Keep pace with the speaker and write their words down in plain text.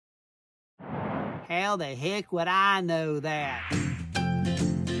How the heck would I know that?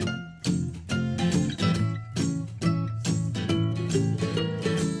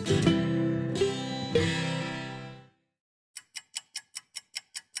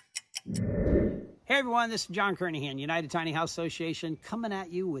 Hey everyone, this is John Kernahan, United Tiny House Association, coming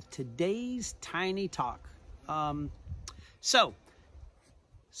at you with today's Tiny Talk. So,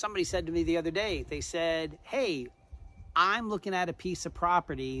 somebody said to me the other day, they said, hey, I'm looking at a piece of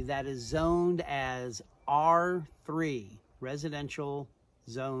property that is zoned as R3, residential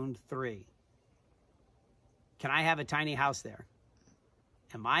zoned 3. Can I have a tiny house there?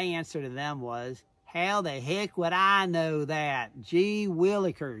 And my answer to them was, how the heck would I know that? Gee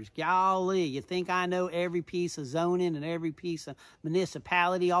willikers, golly, you think I know every piece of zoning and every piece of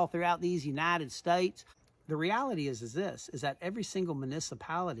municipality all throughout these United States? The reality is this, is that every single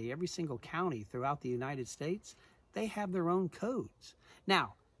municipality, every single county throughout the United States, they have their own codes.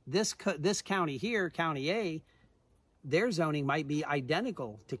 Now, this county here, County A, their zoning might be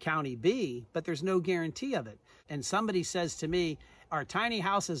identical to County B, but there's no guarantee of it. And somebody says to me, our tiny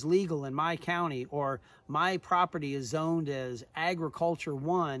house is legal in my county, or my property is zoned as agriculture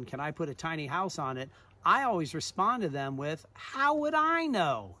 1, can I put a tiny house on it? I always respond to them with, how would I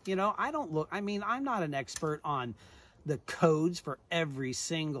know? You know, I'm not an expert on the codes for every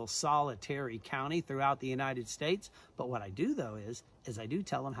single solitary county throughout the United States. But what I do though is I do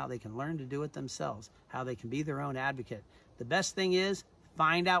tell them how they can learn to do it themselves, how they can be their own advocate. The best thing is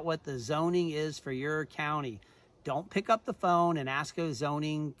find out what the zoning is for your county. Don't pick up the phone and ask a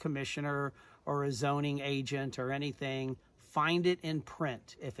zoning commissioner or a zoning agent or anything. Find it in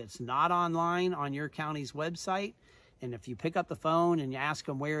print. If it's not online on your county's website, and if you pick up the phone and you ask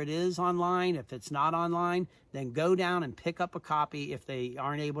them where it is online, if it's not online, then go down and pick up a copy if they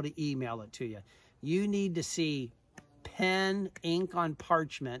aren't able to email it to you. You need to see pen, ink on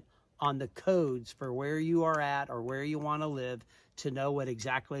parchment on the codes for where you are at or where you want to live to know what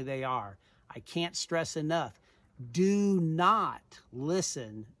exactly they are. I can't stress enough. Do not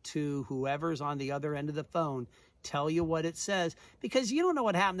listen to whoever's on the other end of the phone tell you what it says, because you don't know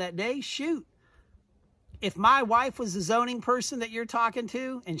what happened that day. Shoot. If my wife was the zoning person that you're talking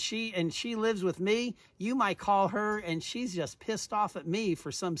to and she lives with me, you might call her and she's just pissed off at me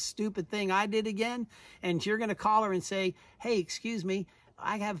for some stupid thing I did again. And you're going to call her and say, hey, excuse me,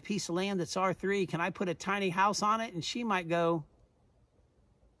 I have a piece of land that's R3. Can I put a tiny house on it? And she might go,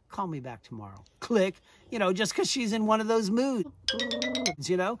 call me back tomorrow. Click, just because she's in one of those moods,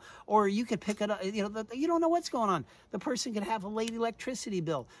 or you could pick it up, you don't know what's going on. The person could have a late electricity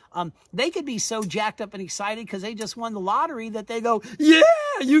bill. They could be so jacked up and excited because they just won the lottery that they go, yeah,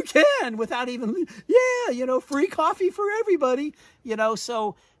 you can, without even, free coffee for everybody,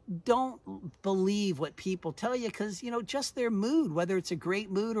 so don't believe what people tell you because, just their mood, whether it's a great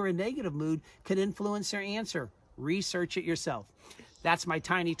mood or a negative mood, could influence their answer. Research it yourself. That's my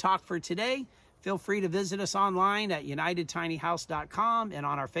tiny talk for today. Feel free to visit us online at unitedtinyhouse.com and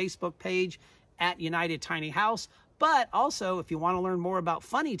on our Facebook page at United Tiny House. But also, if you want to learn more about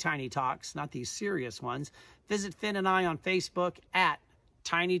funny tiny talks, not these serious ones, visit Finn and I on Facebook at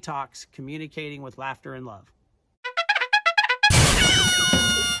Tiny Talks, communicating with laughter and love.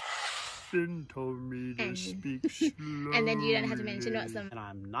 Finn told me to speak slowly. And then you don't have to mention what's them. And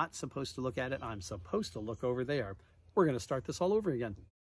I'm not supposed to look at it. I'm supposed to look over there. We're going to start this all over again.